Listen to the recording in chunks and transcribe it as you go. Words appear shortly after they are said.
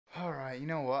Alright, you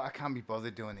know what? I can't be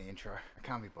bothered doing the intro. I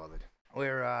can't be bothered.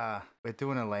 We're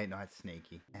doing a late night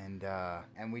sneaky, and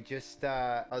we just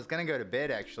I was gonna go to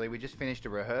bed actually. We just finished a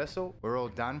rehearsal. We're all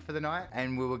done for the night,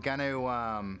 and we were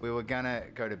gonna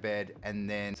go to bed, and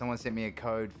then someone sent me a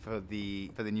code for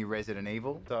the new Resident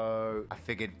Evil. So I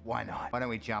figured, why not? Why don't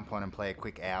we jump on and play a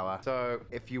quick hour? So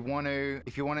if you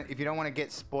don't want to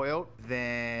get spoiled,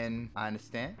 then I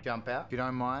understand. Jump out. If you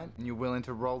don't mind and you're willing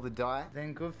to roll the die,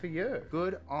 then good for you.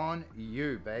 Good on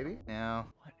you, baby. Now,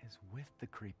 what is with the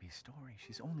creepy story?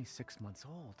 She's only 6 months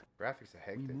old. Graphics are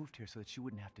hectic. We moved here so that she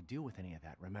wouldn't have to deal with any of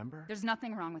that, remember? There's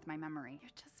nothing wrong with my memory.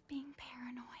 You're just being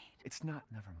paranoid. It's not,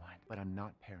 never mind. But I'm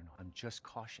not paranoid. I'm just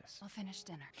cautious. I'll finish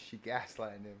dinner. She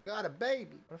gaslighting him. Got a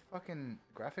baby. What a fucking...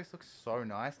 Graphics look so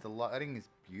nice. The lighting is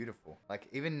beautiful. Like,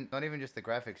 not even just the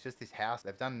graphics, just this house.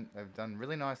 They've done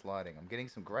really nice lighting. I'm getting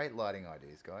some great lighting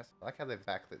ideas, guys. I like how they've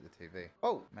backlit the TV.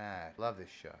 Oh, man. Love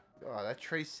this show. Oh, that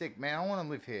tree's sick, man. I want to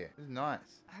live here. This is nice.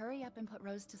 Hurry up and put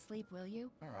Rose to sleep, will you?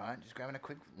 All right, just grabbing a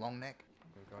quick long neck.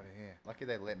 We've got it here. Lucky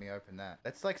they let me open that.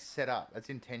 That's like set up. That's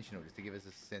intentional, just to give us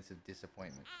a sense of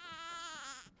disappointment.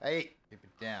 Hey, keep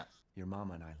it down. Your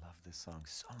mama and I love this song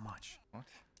so much. What?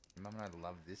 Your mum and I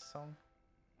love this song?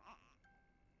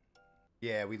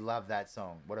 Yeah, we love that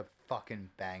song. What a fucking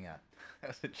banger. That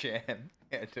was a jam.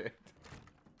 Yeah, dude.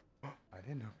 I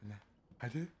didn't open that. I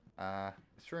did?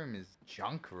 This room is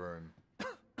junk room.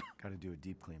 Gotta do a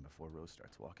deep clean before Rose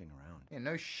starts walking around. Yeah,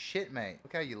 no shit, mate.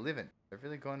 Look how you're living. They've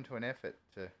really gone to an effort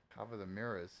to cover the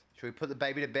mirrors. Should we put the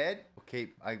baby to bed?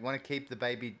 I want to keep the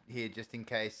baby here just in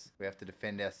case we have to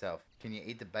defend ourselves. Can you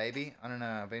eat the baby? I don't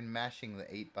know. I've been mashing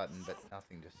the eat button, but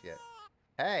nothing just yet.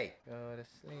 Hey! Go to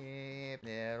sleep,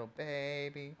 little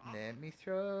baby. Let me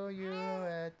throw you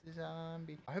at the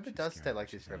zombie. I hope it does stay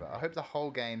like this forever. I hope the whole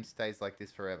game stays like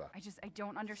this forever. I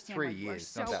don't understand. 3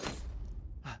 years, not that long.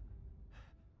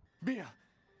 Mia,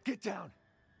 get down!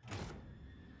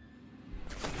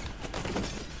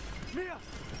 Mia!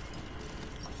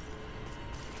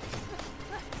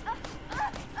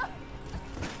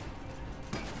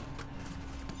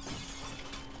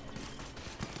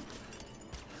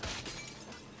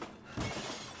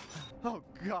 Oh,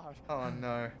 God. Oh,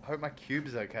 no. I hope my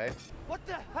cube's okay. What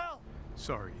the hell?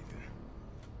 Sorry, Ethan.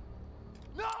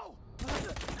 No!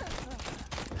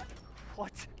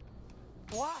 What?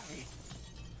 Why?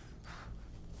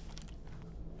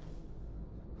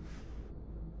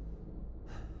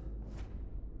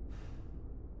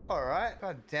 Alright.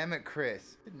 God damn it,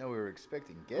 Chris. Didn't know we were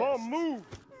expecting guests. Oh, move!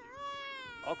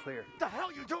 All clear. What the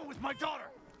hell you doing with my daughter?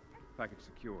 Package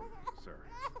secure, sir.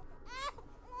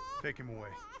 Take him away.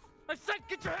 I said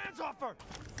get your hands off her!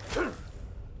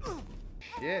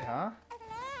 Shit, huh?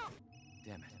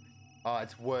 Damn it. Oh,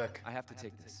 it's work. I have to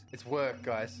take this. It's work,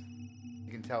 guys.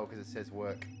 You can tell because it says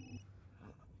work.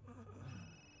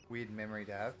 Weird memory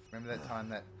to have. Remember that time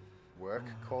that work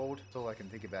called? That's all I can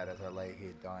think about as I lay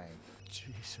here dying.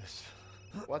 Jesus.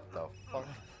 What the fuck?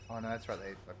 Oh no, that's right,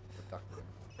 they abducted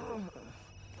him.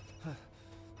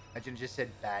 Imagine it just said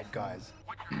bad guys.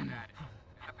 What's your status?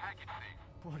 Is the package safe?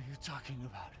 What are you talking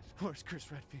about? Where's Chris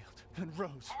Redfield? And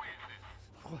Rose? Who is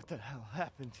this? What the hell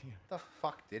happened here? What the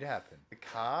fuck did happen? The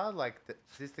car? Like,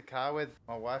 is this the car with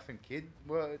my wife and kid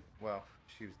were? Well,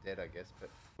 she was dead, I guess, but...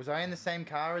 Was I in the same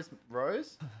car as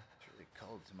Rose? It's really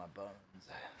cold to my bones.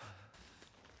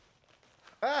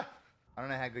 Ah! I don't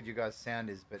know how good you guys' sound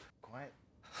is, but quite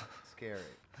scary.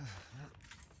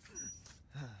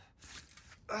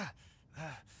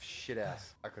 Shit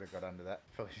ass. I could have got under that.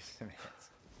 Probably just some hands.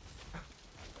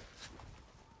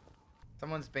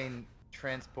 Someone's been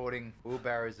transporting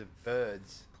wheelbarrows of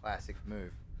birds. Classic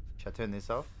move. Should I turn this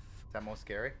off? Is that more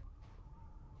scary?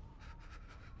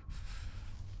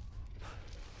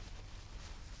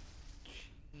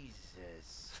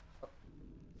 Jesus.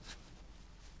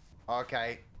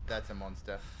 Okay, that's a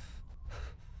monster.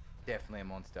 Definitely a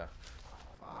monster.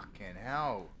 Fucking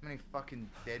hell. How many fucking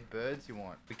dead birds you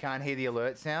want? We can't hear the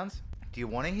alert sounds? Do you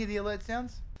want to hear the alert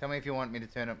sounds? Tell me if you want me to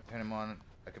turn them on.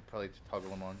 I could probably toggle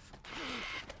them on.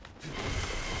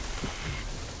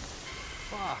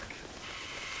 Fuck.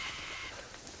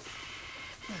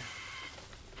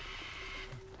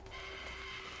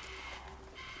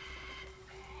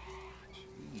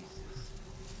 Jesus.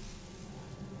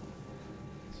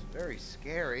 It's very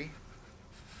scary.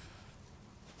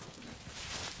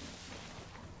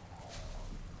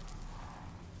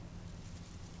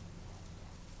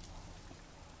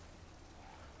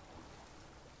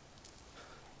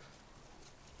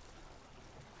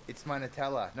 It's my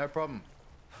Nutella. No problem.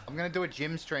 I'm going to do a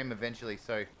gym stream eventually,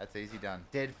 so that's easy done.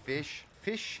 Dead fish.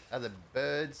 Fish are the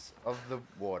birds of the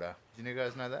water. Did you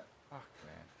guys know that? Fuck,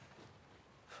 man.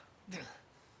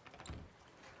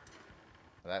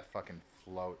 That fucking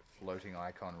floating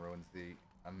icon ruins the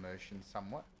immersion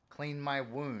somewhat. Clean my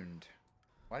wound.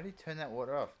 Why did he turn that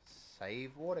water off?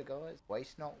 Save water, guys.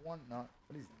 Waste not, want not.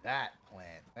 What is that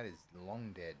plant? That is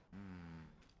long dead.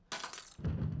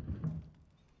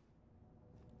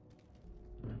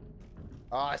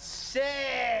 Oh,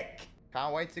 sick!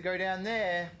 Can't wait to go down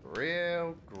there.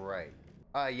 Real great.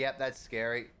 Oh, yep, that's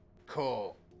scary.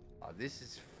 Cool. Oh, this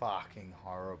is fucking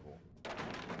horrible.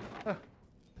 Huh.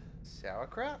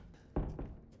 Sauerkraut?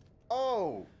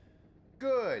 Oh,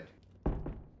 good.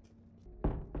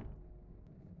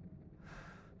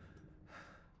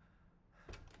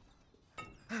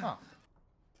 Huh.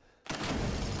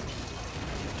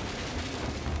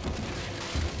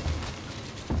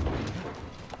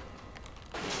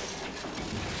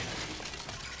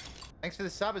 Thanks for the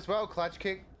sub as well, Clutch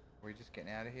Kick. Are we just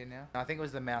getting out of here now? I think it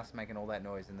was the mouse making all that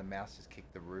noise and the mouse just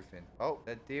kicked the roof in. Oh,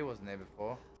 that deer wasn't there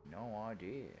before. No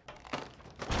idea.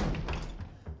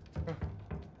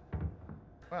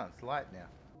 Well, it's light now.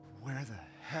 Where the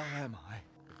hell am I?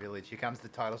 The village. Here comes the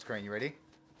title screen. You ready?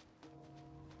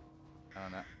 Oh,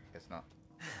 no. Guess not.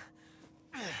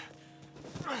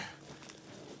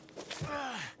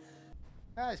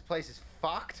 Ah, this place is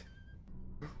fucked.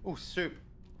 Oh, soup.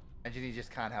 Imagine he just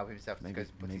can't help himself. He Maybe-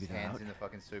 goes puts maybe his they're hands out. in the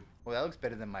fucking soup. Well, that looks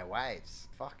better than my waves.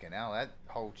 Fucking hell, that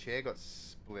whole chair got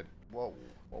split. Whoa,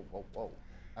 whoa, whoa, whoa.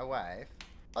 A wave.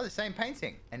 Oh, the same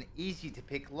painting. An easy to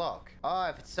pick lock. Oh,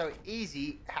 if it's so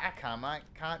easy, how come I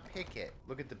can't pick it?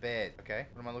 Look at the bed. Okay,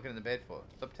 what am I looking at the bed for?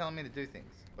 Stop telling me to do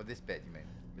things. Or this bed, you mean?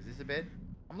 Is this a bed?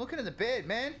 I'm looking at the bed,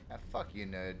 man. Ah, fuck you,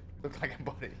 nerd. Looks like a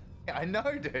body. Yeah, I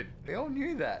know, dude. We all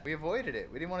knew that. We avoided it.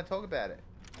 We didn't want to talk about it.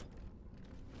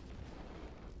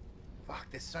 Fuck,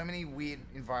 there's so many weird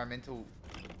environmental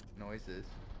noises.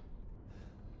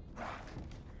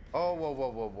 Oh, whoa, whoa,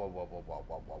 whoa, whoa, whoa, whoa, whoa,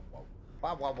 whoa, whoa, whoa.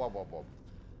 Whoa, whoa, whoa, whoa, whoa.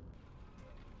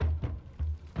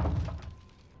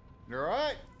 You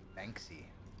alright? Banksy.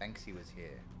 Banksy was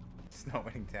here. It's not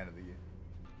Wedding Town of the Year.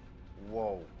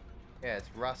 Whoa. Yeah, it's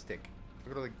rustic.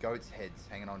 Look at all the goats' heads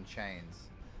hanging on chains.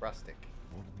 Rustic.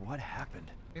 What happened?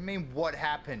 What do you mean, what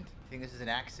happened? You think this is an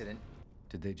accident?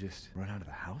 Did they just run out of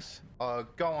the house? Oh,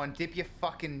 go on, dip your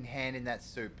fucking hand in that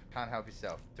soup. Can't help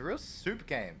yourself. It's a real soup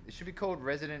game. It should be called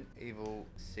Resident Evil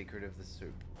Secret of the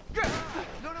Soup.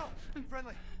 No, no,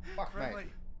 friendly. Fuck, mate.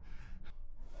 Friendly.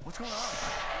 What's going on?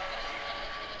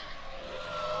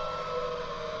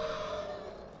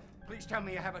 Please tell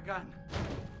me you have a gun.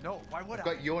 No, why would I?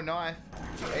 Got your knife.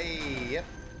 Hey, yep.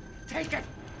 Take it!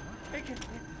 Take it!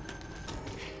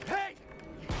 Hey!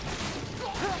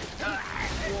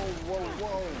 Whoa, whoa,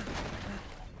 whoa.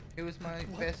 He was my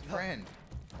best friend.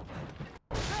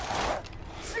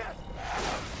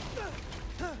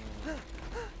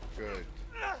 Good.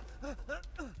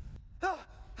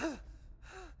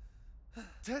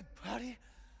 Dead body?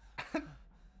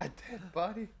 A dead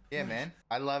body? Yeah, man.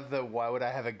 I love the why would I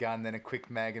have a gun then a quick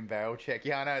mag and barrel check.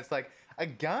 Yeah, I know. It's like, a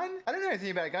gun? I don't know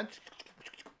anything about a gun.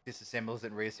 Disassembles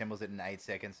it and reassembles it in 8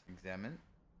 seconds. Examine.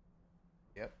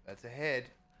 Yep, that's a head.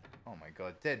 Oh my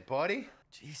god, dead body?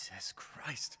 Jesus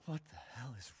Christ. What the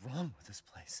hell is wrong with this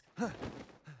place?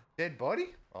 Dead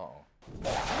body? Oh.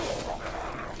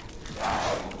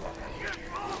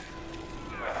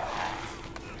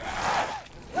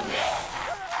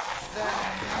 The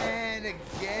hand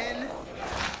again?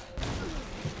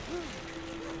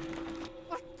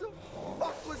 What the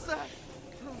fuck was that?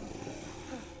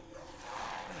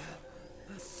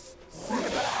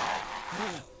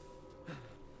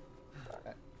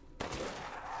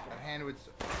 That hand would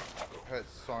hurt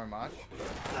so much.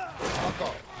 Fuck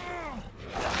off.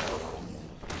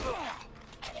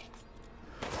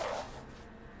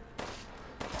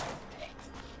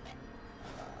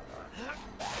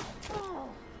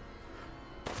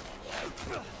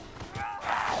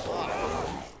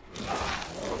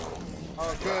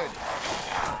 Oh, good.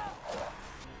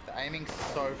 The aiming's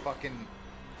so fucking...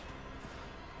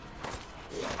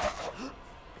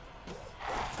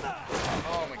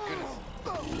 Oh my goodness.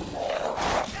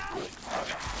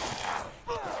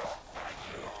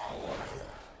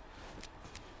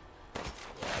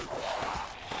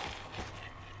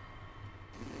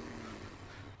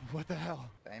 What the hell?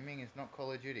 The aiming is not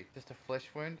Call of Duty. Just a flesh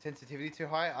wound. Sensitivity too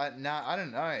high? Nah, I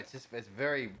don't know. It's just, it's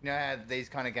very... You know how these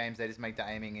kind of games, they just make the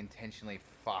aiming intentionally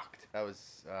fucked. That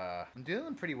was, I'm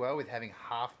doing pretty well with having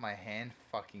half my hand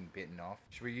fucking bitten off.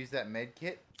 Should we use that med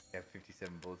kit? We have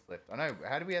 57 bullets left. I know.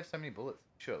 How do we have so many bullets?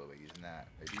 Surely we're using that.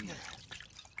 Maybe.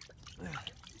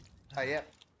 Oh,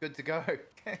 yep. Good to go.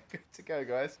 Good to go,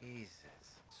 guys. Jesus.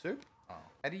 Soup? Oh.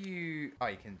 How do you... Oh,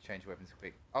 you can change weapons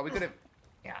quick. Oh, we could have...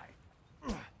 Yeah.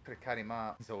 Could have cut him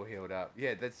up. He's all healed up.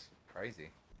 Yeah, that's crazy.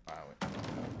 Alright,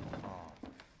 oh,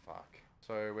 fuck.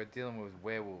 So we're dealing with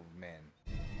werewolf men.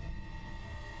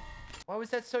 Why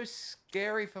was that so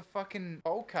scary for fucking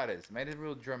bolt cutters? Made a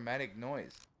real dramatic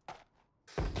noise.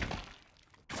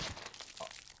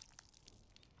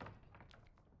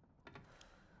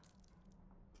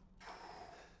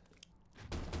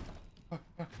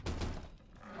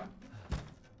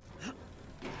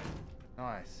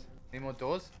 Nice. Any more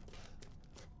doors?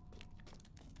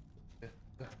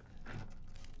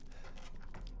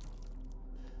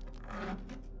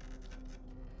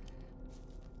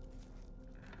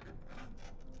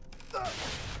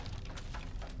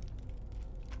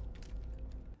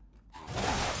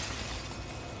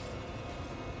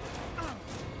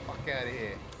 Fuck out of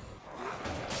here.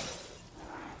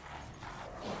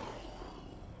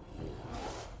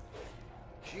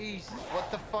 Jeez,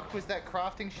 what the fuck was that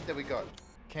crafting shit that we got?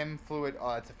 Chem fluid,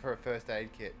 oh, it's for a first aid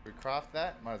kit. We craft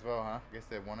that? Might as well, huh? I guess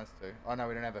they want us to. Oh no,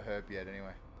 we don't have a herb yet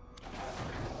anyway.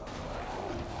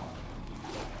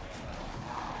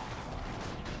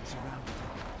 Surrounded.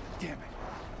 Damn it.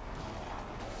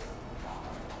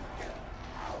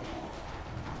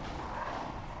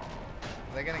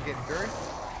 Are they gonna get through?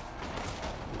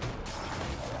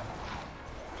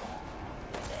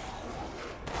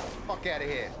 Fuck out of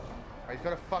here. Oh, he's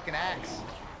got a fucking axe.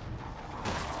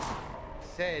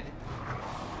 Said.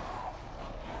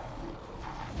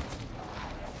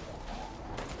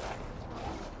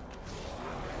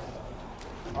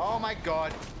 Oh my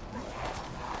god.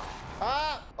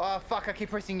 Ah! Oh fuck, I keep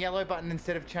pressing yellow button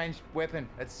instead of change weapon.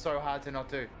 It's so hard to not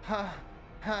do. Huh.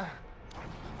 Huh.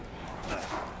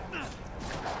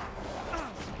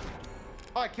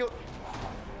 Oh, I killed.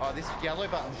 Oh, this yellow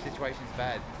button situation's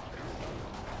bad.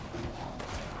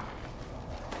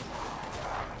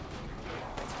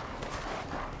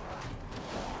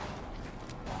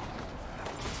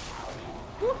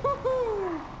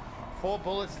 Woohoo! 4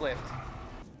 bullets left.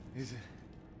 Is it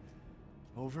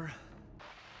over?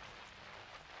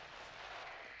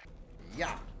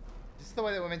 Yeah. Is this the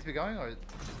way that we're meant to be going, or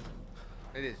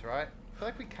it is, right? I feel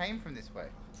like we came from this way.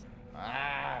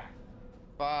 Ah.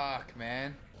 Fuck,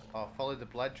 man. Oh, follow the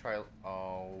blood trail.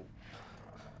 Oh.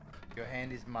 Your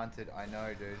hand is munted. I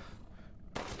know, dude.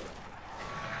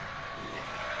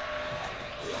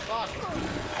 Fuck.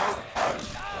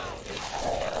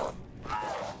 Oh.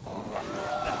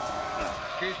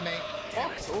 Excuse me.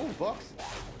 Box. Ooh, box.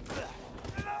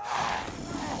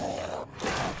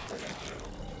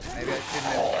 Maybe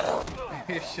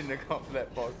I shouldn't have gone for that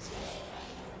box.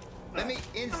 Let me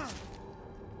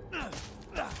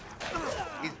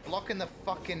He's blocking the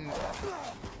fucking...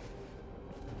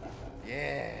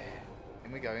 Yeah.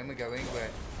 In we go, in we go, in we go.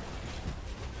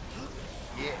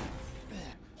 Yeah.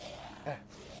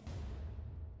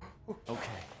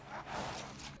 Okay.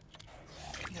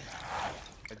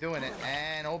 We're doing it,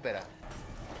 and all better.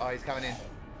 Oh, he's coming in.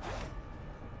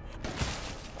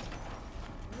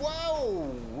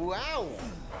 Whoa! Wow!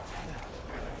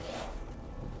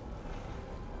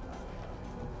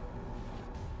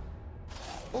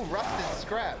 Oh, rusted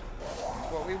scrap.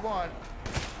 That's what we want.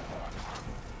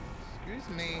 Excuse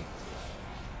me.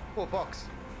 Oh, box.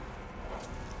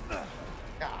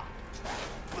 Ah.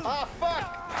 Ah,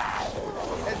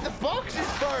 fuck! It's the boxes,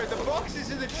 bro! The boxes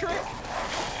are the trick!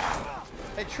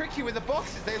 They trick you with the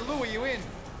boxes. They lure you in.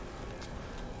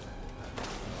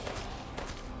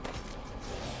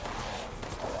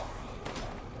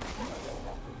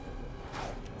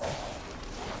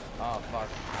 Oh, fuck.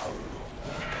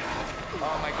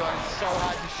 Oh my god, it's so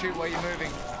hard to shoot while you're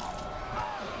moving.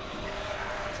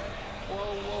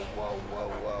 Whoa, whoa, whoa, whoa,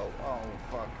 whoa. Oh,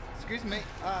 fuck. Excuse me.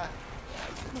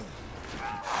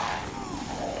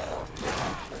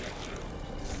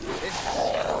 It's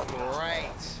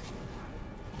great.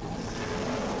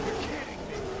 You're kidding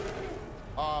me.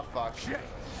 Oh, fuck. Shit.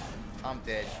 I'm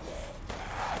dead.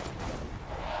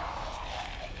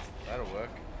 That'll work.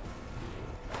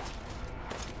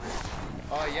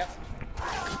 Oh, yep.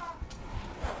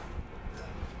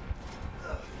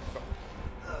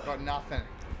 Got nothing.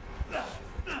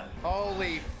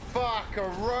 Holy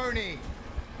fuck-a-roni!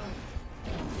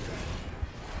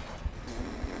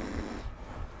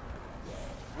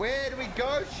 Where do we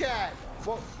go, chat?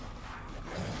 What?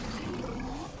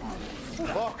 Ooh,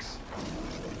 box.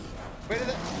 Where did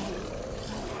it?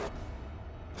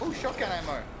 Oh, shotgun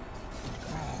ammo.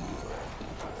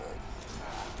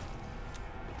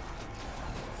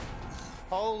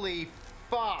 Holy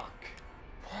fuck.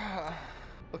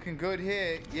 Looking good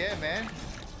here. Yeah, man.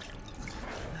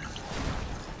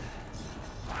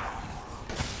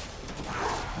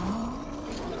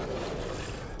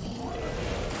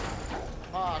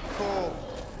 Fuck cool.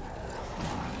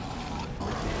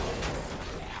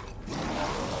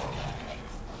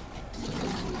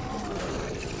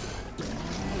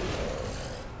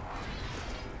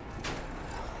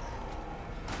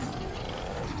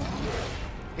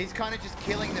 He's kind of just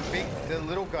killing the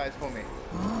little guys for me.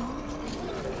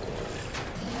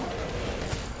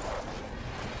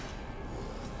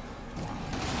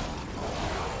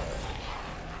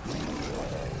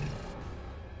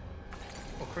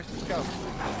 Oh, Chris, let's go.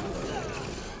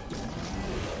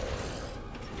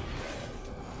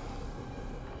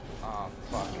 Oh,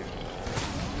 fuck it.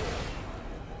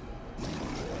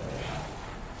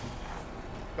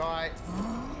 Guy.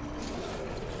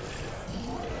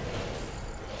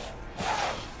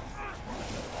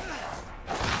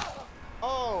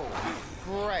 Oh,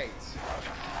 great.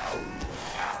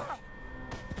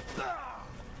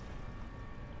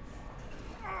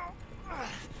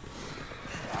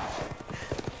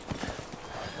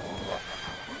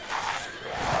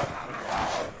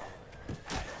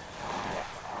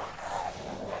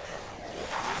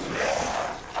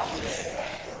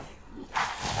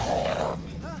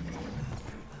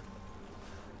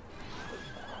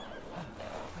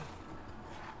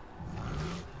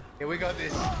 Here we got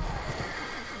this.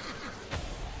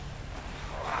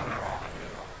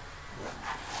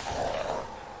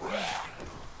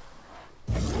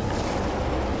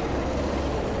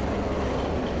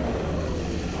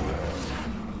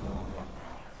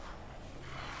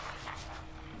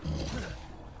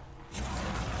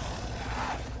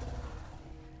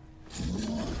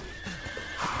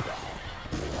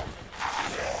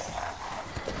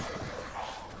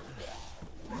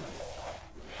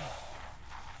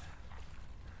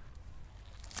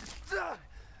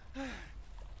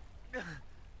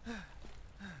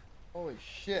 Holy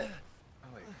shit.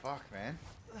 Holy fuck, man.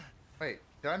 Wait,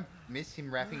 did I miss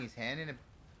him wrapping his hand in a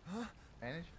bandage?